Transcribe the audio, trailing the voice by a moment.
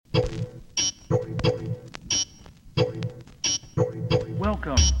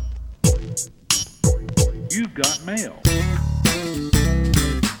Welcome. You've got mail.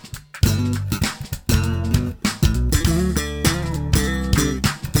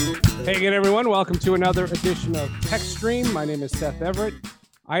 Hey again, everyone. Welcome to another edition of TechStream. My name is Seth Everett.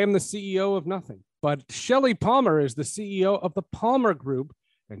 I am the CEO of nothing, but Shelley Palmer is the CEO of the Palmer Group,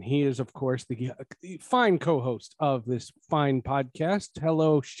 and he is, of course, the fine co-host of this fine podcast.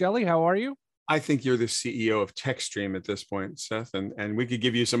 Hello, Shelley. How are you? I think you're the CEO of TechStream at this point, Seth, and we could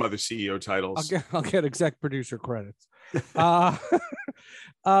give you some other CEO titles. I'll get exec producer credits. You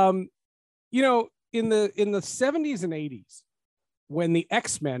know, in the 70s and 80s, when the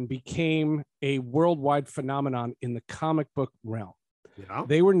X-Men became a worldwide phenomenon in the comic book realm,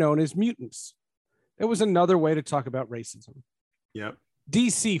 they were known as mutants. It was another way to talk about racism. Yep.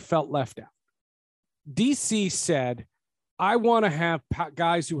 DC felt left out. DC said, I want to have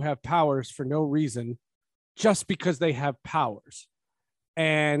guys who have powers for no reason, just because they have powers.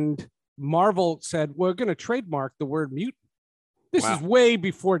 And Marvel said, we're going to trademark the word mutant. This is way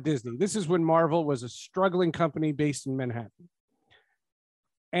before Disney. This is when Marvel was a struggling company based in Manhattan.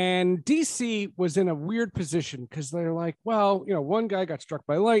 And DC was in a weird position because they're like, well, you know, one guy got struck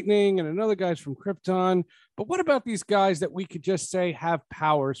by lightning and another guy's from Krypton. But what about these guys that we could just say have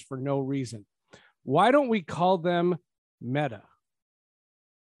powers for no reason? Why don't we call them meta?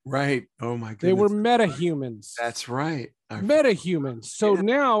 Right. Oh, my goodness. They were meta-humans. That's right. Meta-humans. So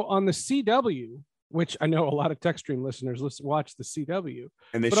now on the CW, which I know a lot of TechStream listeners watch the CW,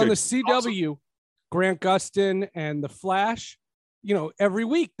 and on the CW, Grant Gustin and The Flash, you know, every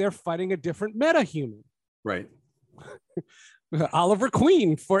week they're fighting a different meta-human. Right. Oliver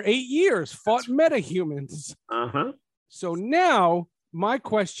Queen for 8 years fought meta-humans. Uh-huh. So now my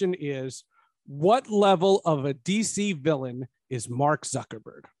question is, what level of a DC villain is Mark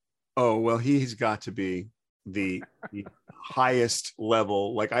Zuckerberg? Oh, well, he's got to be the highest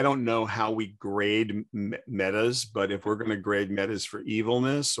level. Like, I don't know how we grade metas, but if we're going to grade metas for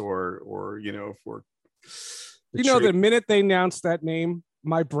evilness or you know, for... the minute they announced that name,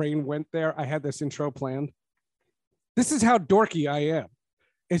 my brain went there. I had this intro planned. This is how dorky I am.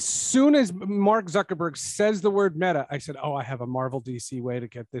 As soon as Mark Zuckerberg says the word meta, I said, oh, I have a Marvel DC way to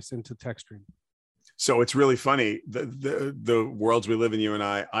get this into TechStream. So it's really funny. The worlds we live in, you and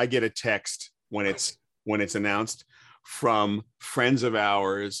I get a text when it's announced from friends of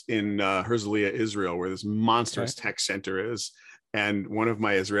ours in Herzliya, Israel, where this monstrous tech center is. And one of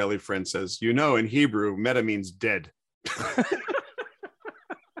my Israeli friends says, you know, in Hebrew, meta means dead.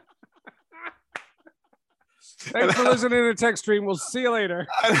 Thanks for listening to TechStream. We'll see you later.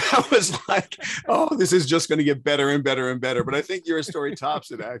 And I was like, oh, this is just going to get better and better and better. But I think your story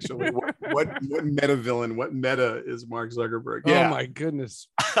tops it, actually. What meta villain, what meta is Mark Zuckerberg? Yeah. Oh, my goodness.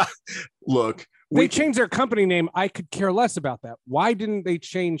 Look. They changed their company name. I could care less about that. Why didn't they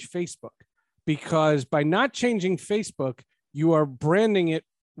change Facebook? Because by not changing Facebook, you are branding it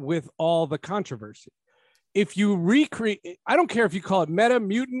with all the controversy. If you recreate, I don't care if you call it Meta,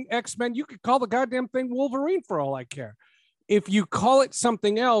 Mutant, X-Men, you could call the goddamn thing Wolverine for all I care. If you call it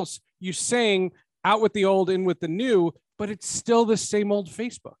something else, you're saying out with the old, in with the new, but it's still the same old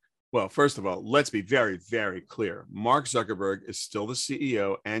Facebook. Well, first of all, let's be very, very clear. Mark Zuckerberg is still the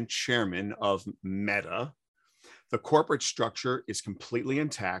CEO and chairman of Meta. The corporate structure is completely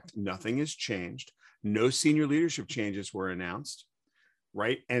intact. Nothing has changed. No senior leadership changes were announced,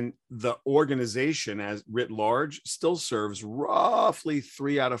 right? And the organization as writ large still serves roughly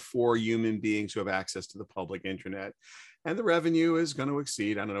 3 out of 4 human beings who have access to the public internet. And the revenue is going to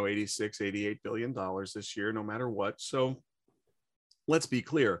exceed, I don't know, $86, $88 billion this year, no matter what. So let's be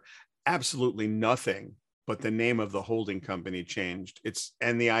clear, absolutely nothing but the name of the holding company changed.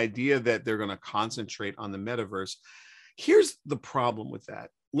 And the idea that they're going to concentrate on the metaverse. Here's the problem with that.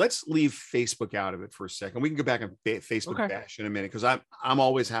 Let's leave Facebook out of it for a second. We can go back and Facebook bash in a minute, because I'm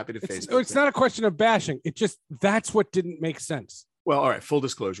always happy to Facebook. It's not a question of bashing. It just, that's what didn't make sense. Well, all right. Full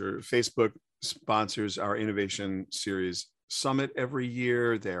disclosure. Facebook sponsors our Innovation Series Summit every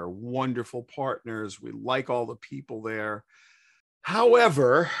year. They're wonderful partners. We like all the people there.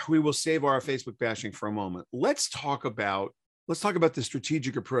 However, we will save our Facebook bashing for a moment. Let's talk about the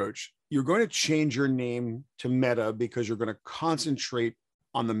strategic approach. You're going to change your name to Meta because you're going to concentrate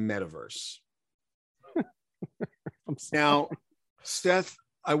on the metaverse. Now, Seth,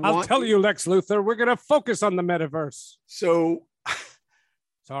 I'll tell you, Lex Luthor, we're going to focus on the metaverse. So,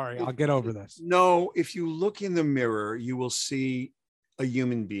 sorry, I'll get over this. No, if you look in the mirror, you will see a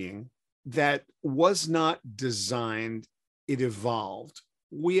human being that was not designed. It evolved.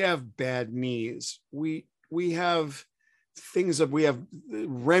 We have bad knees. We have things that we have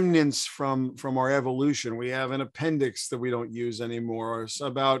remnants from our evolution. We have an appendix that we don't use anymore. It's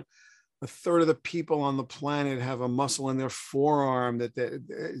about a third of the people on the planet have a muscle in their forearm that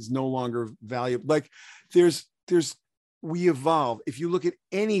is no longer valuable. Like we evolve. If you look at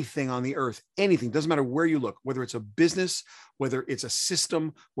anything on the earth, anything, doesn't matter where you look, whether it's a business, whether it's a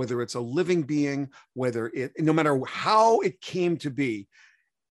system, whether it's a living being, no matter how it came to be,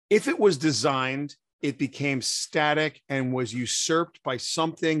 if it was designed, it became static and was usurped by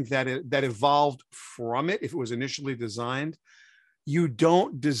something that evolved from it. If it was initially designed, you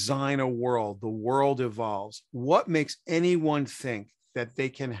don't design a world, the world evolves. What makes anyone think that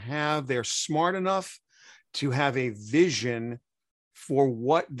they're smart enough to have a vision for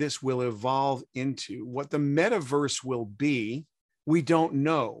what this will evolve into? What the metaverse will be, we don't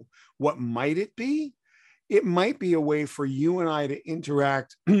know. What might it be? It might be a way for you and I to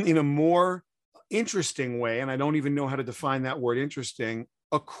interact in a more interesting way, and I don't even know how to define that word interesting,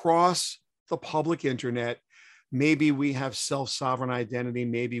 across the public internet. Maybe we have self-sovereign identity.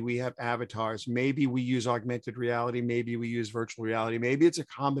 Maybe we have avatars. Maybe we use augmented reality. Maybe we use virtual reality. Maybe it's a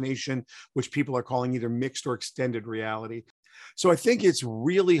combination, which people are calling either mixed or extended reality. So I think it's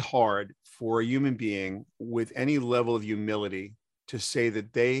really hard for a human being with any level of humility to say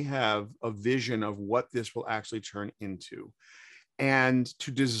that they have a vision of what this will actually turn into. And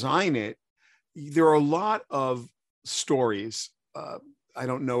to design it, there are a lot of stories. I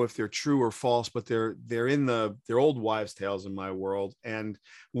don't know if they're true or false, but they're old wives' tales in my world. And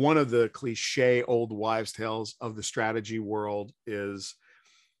one of the cliche old wives' tales of the strategy world is,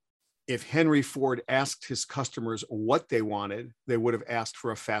 if Henry Ford asked his customers what they wanted, they would have asked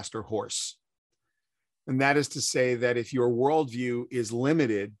for a faster horse. And that is to say that if your worldview is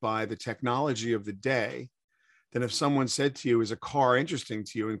limited by the technology of the day, then if someone said to you, is a car interesting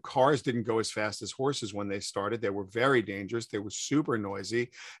to you? And cars didn't go as fast as horses when they started. They were very dangerous. They were super noisy.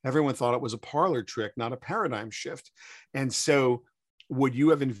 Everyone thought it was a parlor trick, not a paradigm shift. And so would you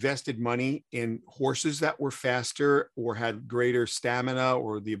have invested money in horses that were faster or had greater stamina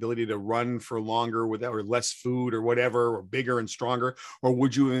or the ability to run for longer without, or less food or whatever, or bigger and stronger? Or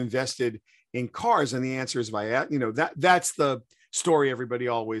would you have invested in cars? And the answer is that's the story everybody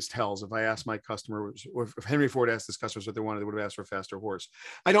always tells. If I asked my customers, or if Henry Ford asked his customers what they wanted, they would have asked for a faster horse.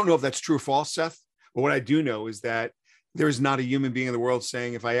 I don't know if that's true or false, Seth, but what I do know is that there's not a human being in the world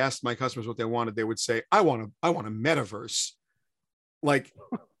saying, if I asked my customers what they wanted, they would say, I want a metaverse. Like,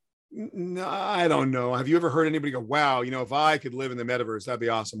 no, I don't know. Have you ever heard anybody go, wow, if I could live in the metaverse, that'd be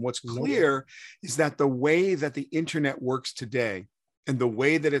awesome? What's clear is that the way that the internet works today and the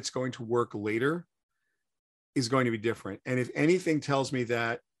way that it's going to work later is going to be different. And if anything tells me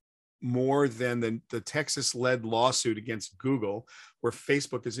that more than the Texas-led lawsuit against Google, where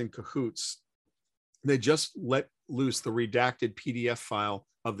Facebook is in cahoots, they just let loose the redacted PDF file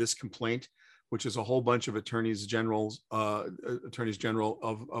of this complaint, which is a whole bunch of attorneys general of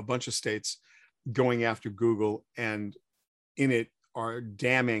a bunch of states going after Google. And in it are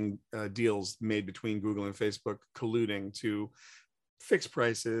damning deals made between Google and Facebook, colluding to fix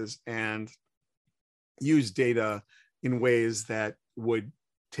prices and use data in ways that would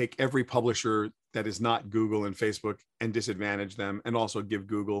take every publisher that is not Google and Facebook and disadvantage them, and also give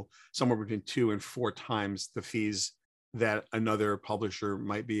Google somewhere between 2 and 4 times the fees that another publisher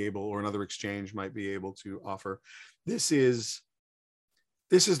might be able, or another exchange might be able to offer. This is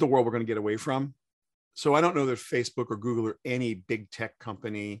the world we're going to get away from. So I don't know that Facebook or Google or any big tech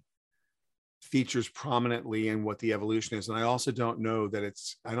company features prominently in what the evolution is. And I also don't know that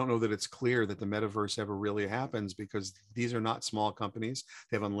it's clear that the metaverse ever really happens, because these are not small companies.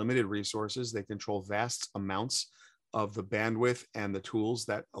 They have unlimited resources. They control vast amounts of the bandwidth and the tools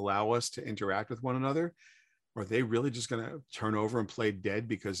that allow us to interact with one another. Are they really just going to turn over and play dead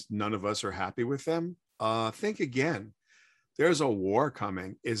because none of us are happy with them? Think again. There's a war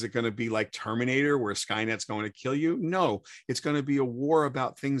coming. Is it going to be like Terminator, where Skynet's going to kill you? No, it's going to be a war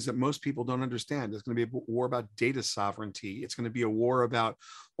about things that most people don't understand. It's going to be a war about data sovereignty. It's going to be a war about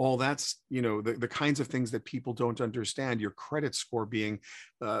all that's, the kinds of things that people don't understand. Your credit score being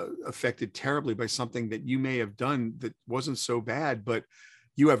affected terribly by something that you may have done that wasn't so bad, but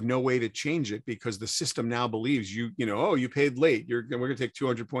you have no way to change it because the system now believes you paid late. We're going to take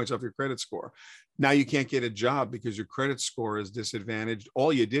 200 points off your credit score. Now you can't get a job because your credit score is disadvantaged.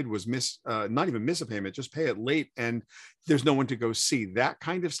 All you did was not even miss a payment, just pay it late. And there's no one to go see. That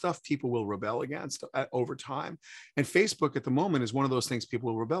kind of stuff people will rebel against over time. And Facebook at the moment is one of those things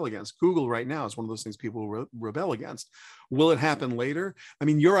people will rebel against. Google right now is one of those things people will rebel against. Will it happen later? I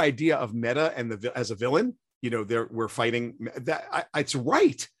mean, your idea of Meta and as a villain, we're fighting that. It's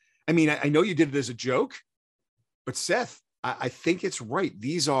right. I mean, I know you did it as a joke, but Seth, I think it's right.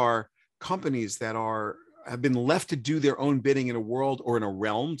 These are companies that have been left to do their own bidding in a world or in a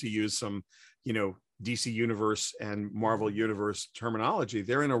realm, to use some, DC Universe and Marvel Universe terminology.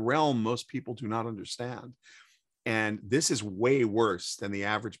 They're in a realm most people do not understand. And this is way worse than the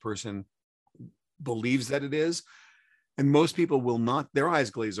average person believes that it is. And most people will not, their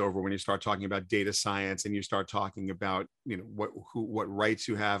eyes glaze over when you start talking about data science and you start talking about, what rights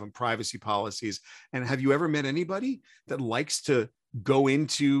you have and privacy policies. And have you ever met anybody that likes to go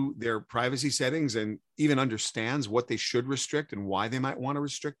into their privacy settings and even understands what they should restrict and why they might want to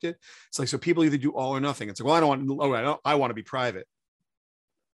restrict it? It's like, so people either do all or nothing. It's like, well, I want to be private.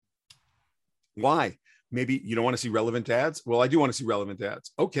 Why? Maybe you don't want to see relevant ads. Well, I do want to see relevant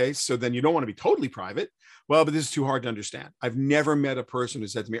ads. Okay, so then you don't want to be totally private. Well, but this is too hard to understand. I've never met a person who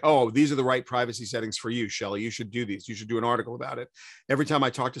said to me, oh, these are the right privacy settings for you, Shelley. You should do these. You should do an article about it. Every time I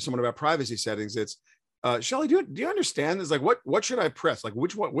talk to someone about privacy settings, it's, Shelley, do you understand? It's like, what should I press? Like,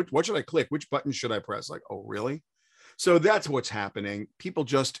 what should I click? Which button should I press? Like, oh, really? So that's what's happening. People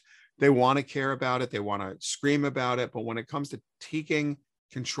they want to care about it. They want to scream about it. But when it comes to taking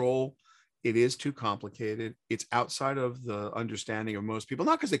control, it is too complicated. It's outside of the understanding of most people,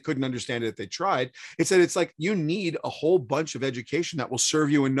 not because they couldn't understand it if they tried. It's that it's like you need a whole bunch of education that will serve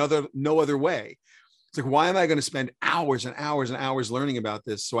you no other way. It's like, why am I going to spend hours and hours and hours learning about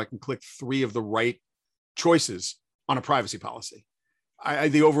this so I can click 3 of the right choices on a privacy policy?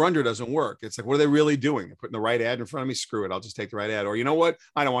 The over-under doesn't work. It's like, what are they really doing? They're putting the right ad in front of me. Screw it. I'll just take the right ad. Or you know what?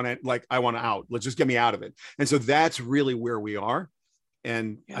 I don't want to, I want to out. Let's just get me out of it. And so that's really where we are.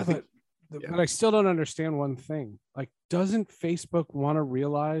 And I think, but I still don't understand one thing. Like, doesn't Facebook want to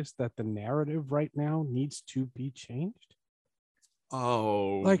realize that the narrative right now needs to be changed?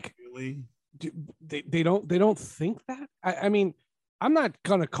 Oh, like, really? They don't think that? I mean, I'm not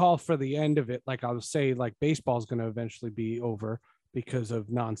going to call for the end of it. Like, I'll say like baseball is going to eventually be over because of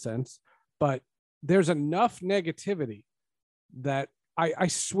nonsense, but there's enough negativity that I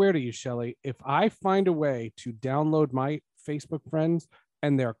swear to you, Shelley, if I find a way to download my Facebook friends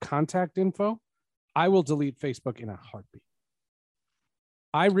and their contact info, I will delete Facebook in a heartbeat.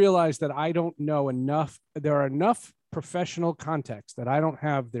 I realize that I don't know enough. There are enough professional contacts that I don't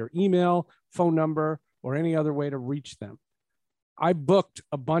have their email, phone number, or any other way to reach them. I booked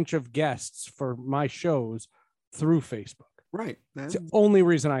a bunch of guests for my shows through Facebook. Right. It's the only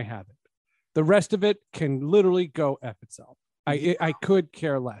reason I have it. The rest of it can literally go F itself. I could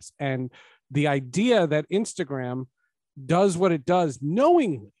care less. And the idea that Instagram does what it does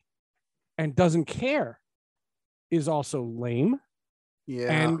knowingly and doesn't care is also lame.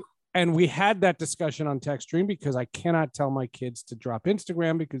 Yeah. And we had that discussion on TechStream because I cannot tell my kids to drop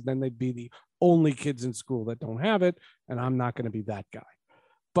Instagram because then they'd be the only kids in school that don't have it. And I'm not going to be that guy.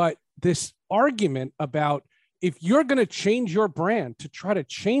 But this argument about if you're going to change your brand to try to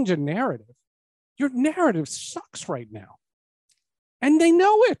change a narrative, your narrative sucks right now. And they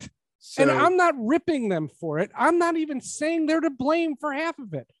know it. So, and I'm not ripping them for it. I'm not even saying they're to blame for half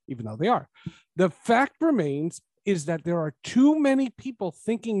of it, even though they are. The fact remains is that there are too many people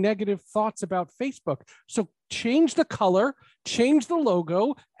thinking negative thoughts about Facebook. So change the color, change the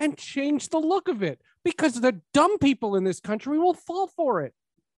logo, and change the look of it, because the dumb people in this country will fall for it.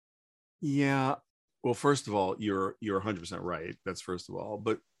 Yeah. Well, first of all, you're 100% right. That's first of all.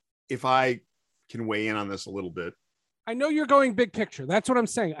 But if I can weigh in on this a little bit. I know you're going big picture. That's what I'm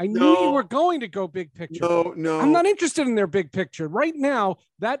saying. I knew you were going to go big picture. No. I'm not interested in their big picture. Right now,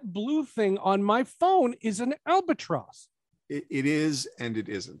 that blue thing on my phone is an albatross. It is and it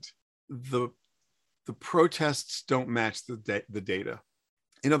isn't. The protests don't match the data.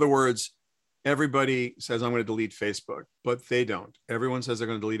 In other words, everybody says, I'm going to delete Facebook, but they don't. Everyone says they're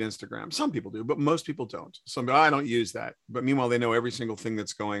going to delete Instagram. Some people do, but most people don't. I don't use that. But meanwhile, they know every single thing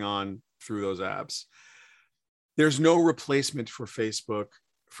that's going on through those apps. There's no replacement for Facebook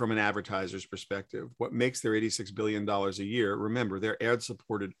from an advertiser's perspective. What makes their $86 billion a year, remember, they're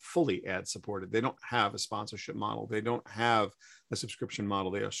ad-supported, fully ad-supported. They don't have a sponsorship model. They don't have a subscription model.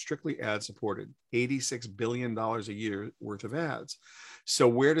 They are strictly ad-supported, $86 billion a year worth of ads. So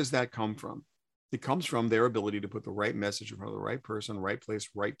where does that come from? It comes from their ability to put the right message in front of the right person, right place,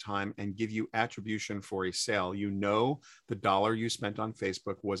 right time, and give you attribution for a sale. You know the dollar you spent on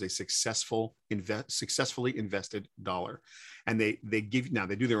Facebook was a successfully invested dollar. And they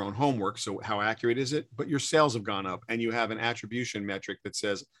do their own homework. So how accurate is it? But your sales have gone up and you have an attribution metric that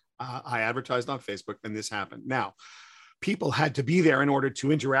says, I advertised on Facebook and this happened. Now, people had to be there in order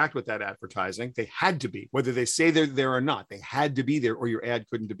to interact with that advertising. They had to be, whether they say they're there or not, they had to be there or your ad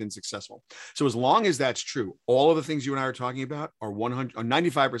couldn't have been successful. So as long as that's true, all of the things you and I are talking about are 95%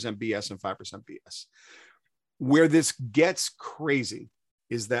 BS and 5% BS. Where this gets crazy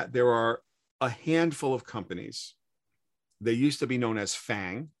is that there are a handful of companies. They used to be known as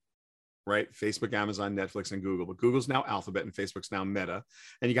FANG, right? Facebook, Amazon, Netflix, and Google. But Google's now Alphabet and Facebook's now Meta.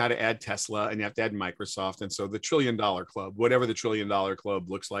 And you got to add Tesla and you have to add Microsoft. And so the $1 trillion club, whatever the $1 trillion club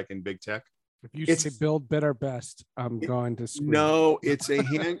looks like in big tech. If you say build better best, I'm going to scream. No, it's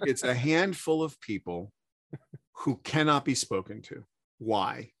a handful of people who cannot be spoken to.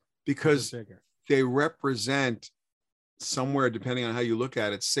 Why? Because they represent somewhere, depending on how you look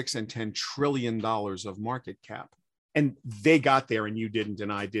at it, $6 and $10 trillion of market cap. And they got there and you didn't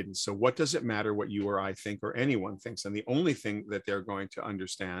and I didn't. So what does it matter what you or I think or anyone thinks? And the only thing that they're going to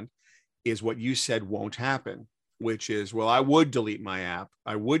understand is what you said won't happen, which is, well, I would delete my app.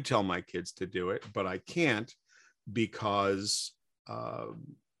 I would tell my kids to do it, but I can't because, I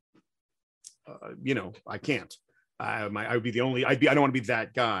can't. I would be the only, I don't want to be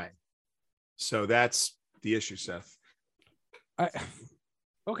that guy. So that's the issue, Seth.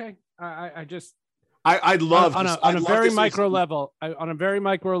 Okay. I'd love on a very micro level. On a very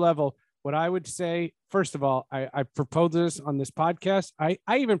micro level, what I would say, first of all, I proposed this on this podcast. I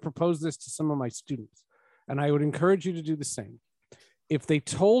even proposed this to some of my students, and I would encourage you to do the same. If they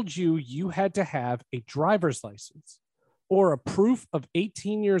told you you had to have a driver's license or a proof of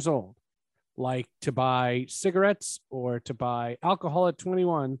 18 years old, like to buy cigarettes or to buy alcohol at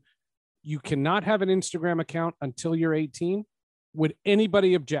 21, you cannot have an Instagram account until you're 18. Would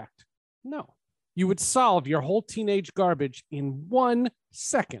anybody object? No. You would solve your whole teenage garbage in 1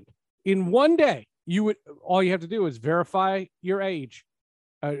 second. In one day, all you have to do is verify your age.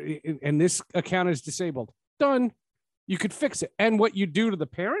 And this account is disabled. Done. You could fix it. And what you do to the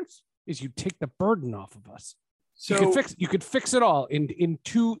parents is you take the burden off of us. So you could fix it all in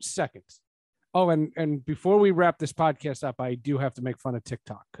 2 seconds. Oh, and before we wrap this podcast up, I do have to make fun of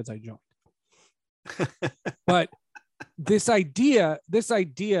TikTok because I joined. But this idea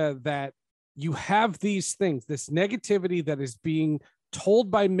that you have these things, this negativity that is being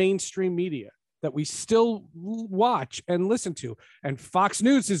told by mainstream media that we still watch and listen to. And Fox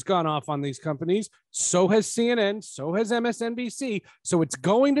News has gone off on these companies. So has CNN. So has MSNBC. So it's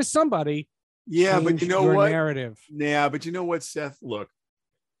going to somebody. Yeah, but you know what? Narrative. Yeah, but you know what, Seth? Look,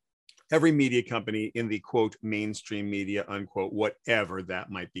 every media company in the quote mainstream media, unquote, whatever that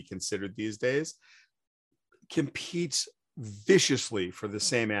might be considered these days, competes viciously for the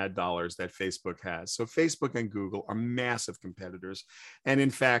same ad dollars that Facebook has. So Facebook and Google are massive competitors. And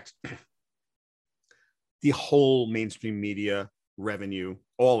in fact, the whole mainstream media revenue,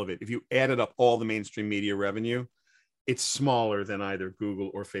 all of it, if you added up all the mainstream media revenue, it's smaller than either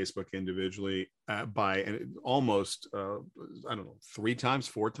Google or Facebook individually by almost, 3 times,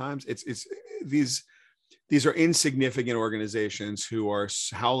 4 times. It's these are insignificant organizations who are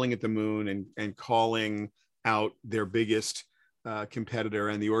howling at the moon and calling out their biggest competitor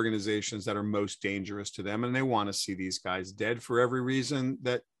and the organizations that are most dangerous to them. And they want to see these guys dead for every reason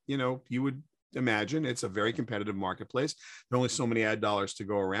that, you would imagine. It's a very competitive marketplace. There are only so many ad dollars to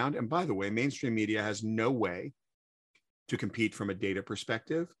go around. And by the way, mainstream media has no way to compete from a data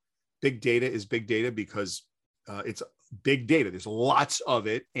perspective. Big data is big data because it's big data. There's lots of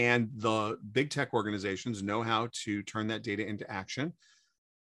it. And the big tech organizations know how to turn that data into action.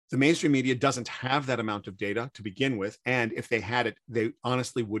 The mainstream media doesn't have that amount of data to begin with. And if they had it, they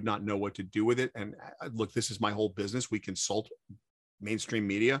honestly would not know what to do with it. And look, this is my whole business. We consult mainstream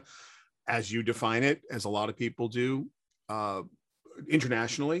media as you define it, as a lot of people do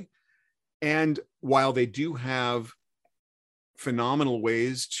internationally. And while they do have phenomenal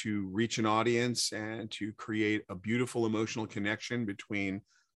ways to reach an audience and to create a beautiful emotional connection between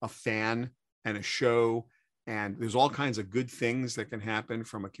a fan and a show, and there's all kinds of good things that can happen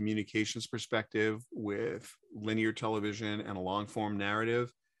from a communications perspective with linear television and a long form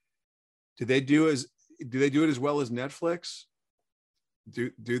narrative. Do they do it as well as Netflix?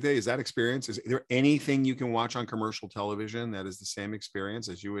 Do they? Is that experience? Is there anything you can watch on commercial television that is the same experience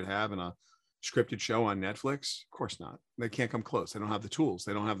as you would have in a scripted show on Netflix? Of course not. They can't come close. They don't have the tools.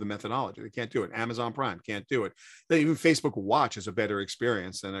 They don't have the methodology. They can't do it. Amazon Prime can't do it. Even Facebook Watch is a better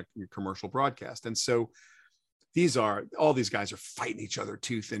experience than a commercial broadcast. And so all these guys are fighting each other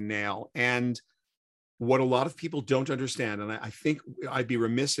tooth and nail. And what a lot of people don't understand, and I think I'd be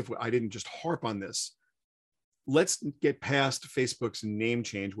remiss if I didn't just harp on this. Let's get past Facebook's name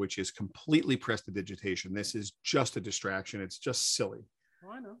change, which is completely prestidigitation. This is just a distraction. It's just silly.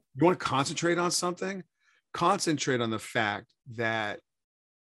 Oh, I know. You want to concentrate on something? Concentrate on the fact that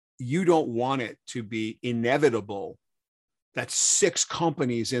you don't want it to be inevitable that 6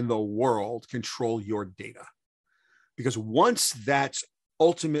 companies in the world control your data. Because once that's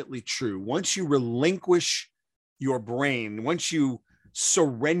ultimately true, once you relinquish your brain, once you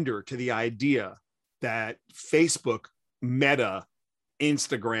surrender to the idea that Facebook, Meta,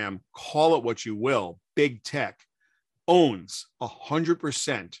 Instagram, call it what you will, big tech owns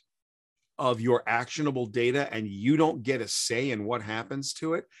 100% of your actionable data and you don't get a say in what happens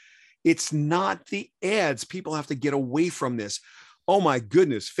to it. It's not the ads. People have to get away from this. Oh my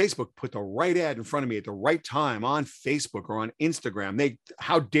goodness, Facebook put the right ad in front of me at the right time on Facebook or on Instagram.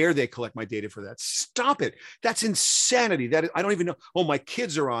 How dare they collect my data for that? Stop it. That's insanity. I don't even know. Oh, my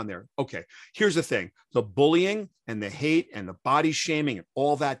kids are on there. Okay, here's the thing. The bullying and the hate and the body shaming and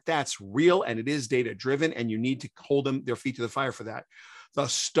all that, that's real and it is data driven and you need to hold their feet to the fire for that. The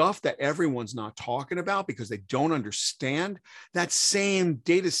stuff that everyone's not talking about because they don't understand, that same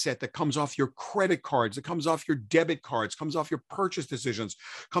data set that comes off your credit cards, that comes off your debit cards, comes off your purchase decisions,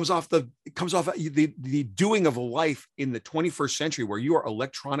 comes off the doing of life in the 21st century where you are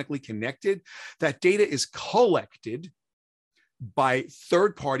electronically connected. That data is collected by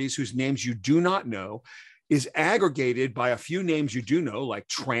third parties whose names you do not know, is aggregated by a few names you do know, like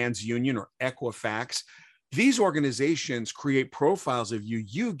TransUnion or Equifax. These organizations create profiles of you.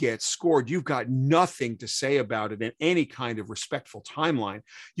 You get scored. You've got nothing to say about it in any kind of respectful timeline.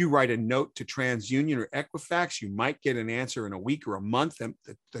 You write a note to TransUnion or Equifax. You might get an answer in a week or a month. And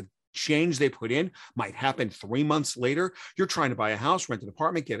the change they put in might happen 3 months later. You're trying to buy a house, rent an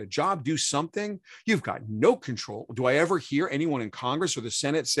apartment, get a job, do something. You've got no control. Do I ever hear anyone in Congress or the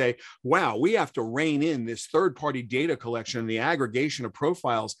Senate say, wow, we have to rein in this third-party data collection and the aggregation of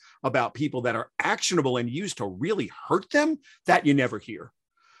profiles about people that are actionable and used to really hurt them? That you never hear.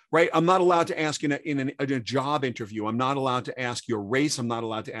 Right? I'm not allowed to ask in a job interview. I'm not allowed to ask your race. I'm not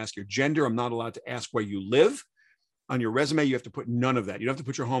allowed to ask your gender. I'm not allowed to ask where you live. On your resume, you have to put none of that. You don't have to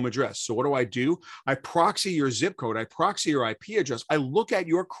put your home address. So what do? I proxy your zip code. I proxy your IP address. I look at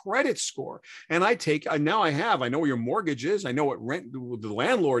your credit score and I know where your mortgage is. I know what rent the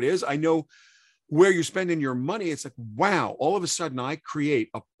landlord is. I know where you're spending your money. It's like, wow, all of a sudden I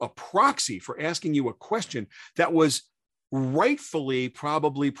create a proxy for asking you a question that was rightfully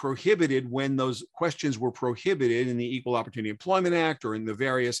probably prohibited when those questions were prohibited in the Equal Opportunity Employment Act or in the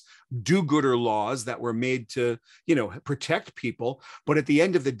various do-gooder laws that were made to, protect people. But at the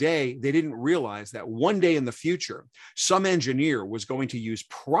end of the day, they didn't realize that one day in the future, some engineer was going to use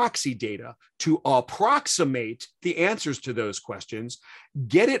proxy data to approximate the answers to those questions,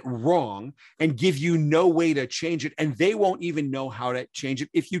 get it wrong, and give you no way to change it. And they won't even know how to change it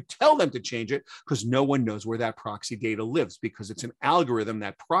if you tell them to change it, because no one knows where that proxy data lives, because it's an algorithm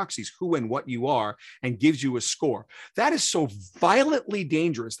that proxies who and what you are and gives you a score. That is so violently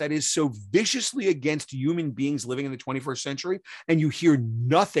dangerous. That is so viciously against human beings living in the 21st century. And you hear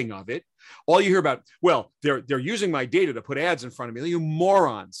nothing of it. All you hear about, well, they're using my data to put ads in front of me. You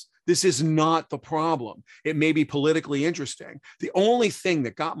morons. This is not the problem. It may be politically interesting. The only thing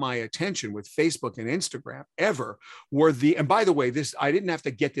that got my attention with Facebook and Instagram ever were and by the way, I didn't have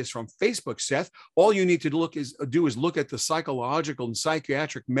to get this from Facebook, Seth. All you need to do is look at the psychological and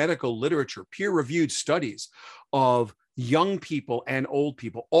psychiatric medical literature, peer-reviewed studies of young people and old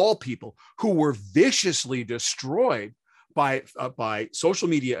people, all people who were viciously destroyed by social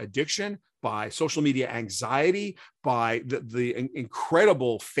media addiction, by social media anxiety, by the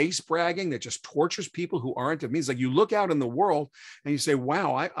incredible face bragging that just tortures people who aren't. It means like you look out in the world and you say,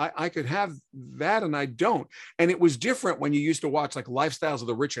 wow, I could have that and I don't. And it was different when you used to watch like Lifestyles of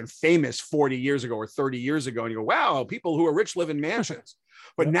the Rich and Famous 40 years ago or 30 years ago. And you go, wow, people who are rich live in mansions.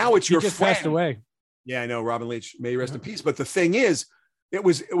 But now it's your just friend. passed away. Yeah, I know, Robin Leach, may he rest in peace. But the thing is, it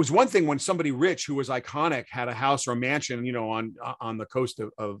was one thing when somebody rich who was iconic had a house or a mansion, on the coast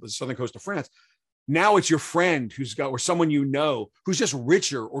of the southern coast of France. Now it's your friend or someone who's just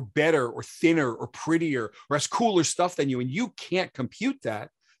richer or better or thinner or prettier or has cooler stuff than you, and you can't compute that.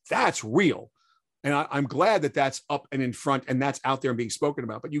 That's real. And I'm glad that that's up and in front and that's out there and being spoken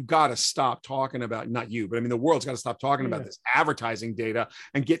about. But you got to stop talking about, not you, but I mean, the world's got to stop talking about this advertising data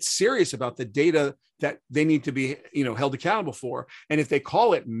and get serious about the data that they need to be, held accountable for. And if they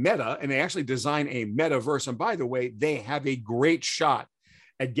call it Meta and they actually design a metaverse, and by the way, they have a great shot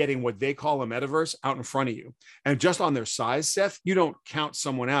at getting what they call a metaverse out in front of you. And just on their size, Seth, you don't count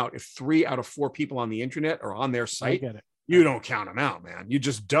someone out if 3 out of 4 people on the internet are on their site. You don't count them out, man. You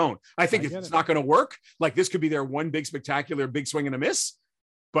just don't. I think it's not going to work. Like this could be their one big spectacular, big swing and a miss,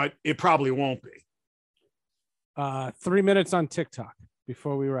 but it probably won't be. 3 minutes on TikTok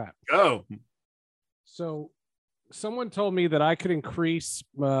before we wrap. Go. So someone told me that I could increase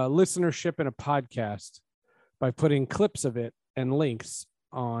listenership in a podcast by putting clips of it and links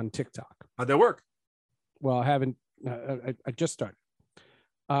on TikTok. How'd that work? Well, I haven't. I just started.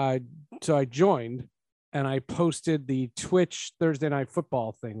 So I joined. and I posted the Twitch Thursday Night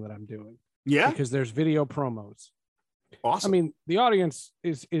Football thing that I'm doing. Yeah. Because there's video promos. Awesome. I mean, the audience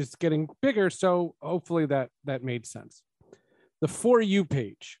is getting bigger, so hopefully that made sense. The For You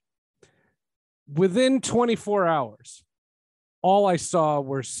page. Within 24 hours, all I saw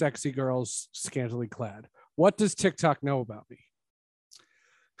were sexy girls scantily clad. What does TikTok know about me?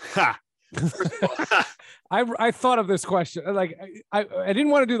 Ha. I thought of this question. Like I didn't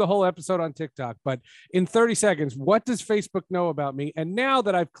want to do the whole episode on TikTok, but in 30 seconds, what does Facebook know about me? And now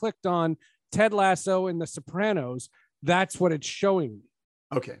that I've clicked on Ted Lasso and The Sopranos, that's what it's showing me.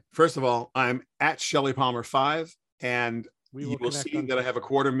 Okay. First of all, I'm at Shelly Palmer 5, and you will see that I have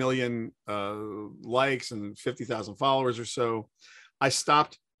 250,000 likes and 50,000 followers or so. I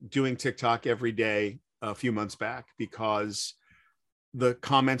stopped doing TikTok every day a few months back because the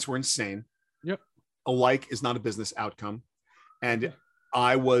comments were insane. Yep. A like is not a business outcome. And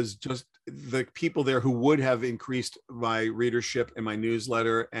I was just, the people there who would have increased my readership in my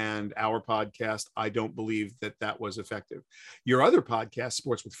newsletter and our podcast, I don't believe that was effective. Your other podcast,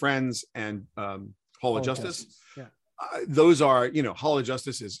 Sports with Friends and Hall of Justice. Yeah. Those are, Hall of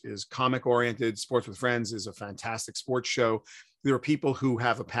Justice is comic oriented. Sports with Friends is a fantastic sports show. There are people who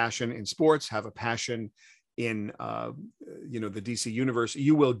have a passion in sports, have a passion in, the DC universe.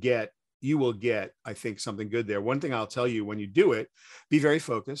 You will get, I think, something good there. One thing I'll tell you, when you do it, be very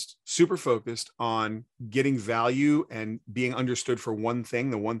focused, super focused on getting value and being understood for one thing,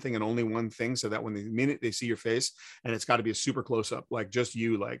 the one thing and only one thing, so that when the minute they see your face, and it's got to be a super close up, like just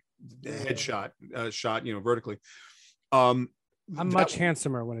you, like headshot, shot, vertically. I'm much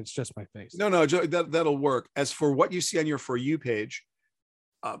handsomer when it's just my face. No, that'll work. As for what you see on your For You page,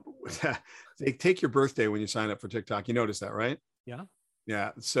 they take your birthday when you sign up for TikTok. You notice that, right? Yeah.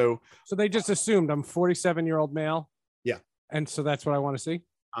 Yeah. So they just assumed I'm 47-year-old male. Yeah. And so that's what I want to see.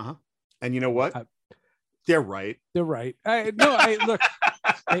 Uh-huh. And you know what? They're right. They're right. Look,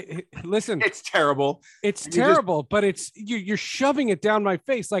 listen. It's terrible. It's terrible, but it's you're shoving it down my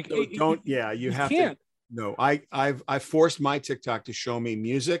face. Like you have to. No, I've forced my TikTok to show me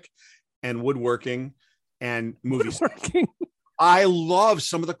music and woodworking and movies. I love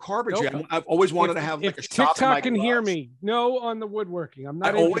some of the carpentry. Nope. I've always wanted to have like a shop. TikTok can hear me. No, on the woodworking. I'm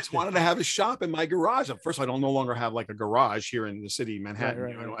not. I always wanted to have a shop in my garage. First, I don't no longer have like a garage here in the city, Manhattan.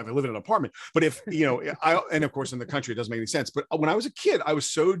 Right. I live in an apartment. But if and of course in the country, it doesn't make any sense. But when I was a kid, I was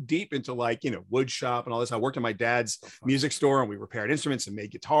so deep into wood shop and all this. I worked in my dad's music store, and we repaired instruments and made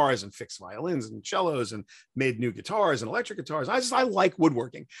guitars and fixed violins and cellos and made new guitars and electric guitars. I like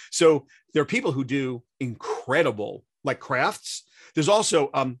woodworking. So there are people who do incredible like crafts. There's also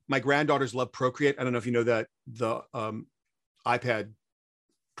my granddaughters love Procreate. I don't know if you know that the iPad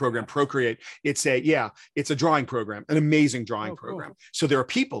program Procreate. It's a drawing program, an amazing drawing program. Cool. So there are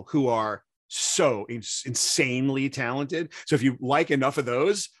people who are so insanely talented. So if you like enough of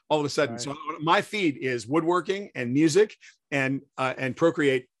those, all of a sudden, so my feed is woodworking and music and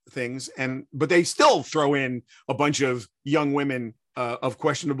Procreate things, but they still throw in a bunch of young women of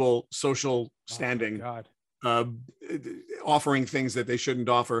questionable social standing. Oh, God. Offering things that they shouldn't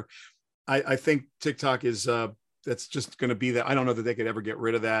offer. I think TikTok is that's just going to be that. I don't know that they could ever get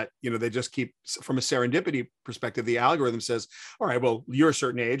rid of that. They just keep, from a serendipity perspective, the algorithm says, all right, well, you're a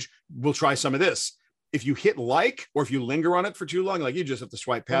certain age, we'll try some of this. If you hit like, or if you linger on it for too long, like you just have to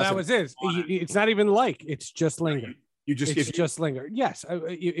swipe past. That was it. It's not even like, it's just linger. Just linger. Yes.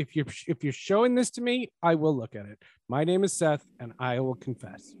 If you're showing this to me, I will look at it. My name is Seth, and I will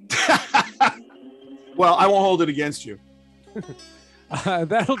confess. Well, I won't hold it against you.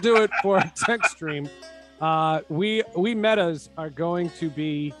 That'll do it for Tech Stream. We Metas are going to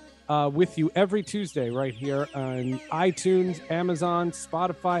be with you every Tuesday right here on iTunes, Amazon,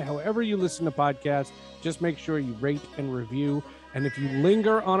 Spotify, however you listen to podcasts. Just make sure you rate and review. And if you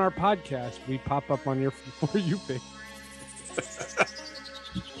linger on our podcast, we pop up on your For You page.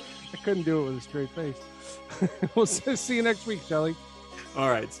 I couldn't do it with a straight face. We'll see you next week, Shelly. All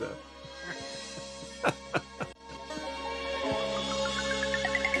right, Seth.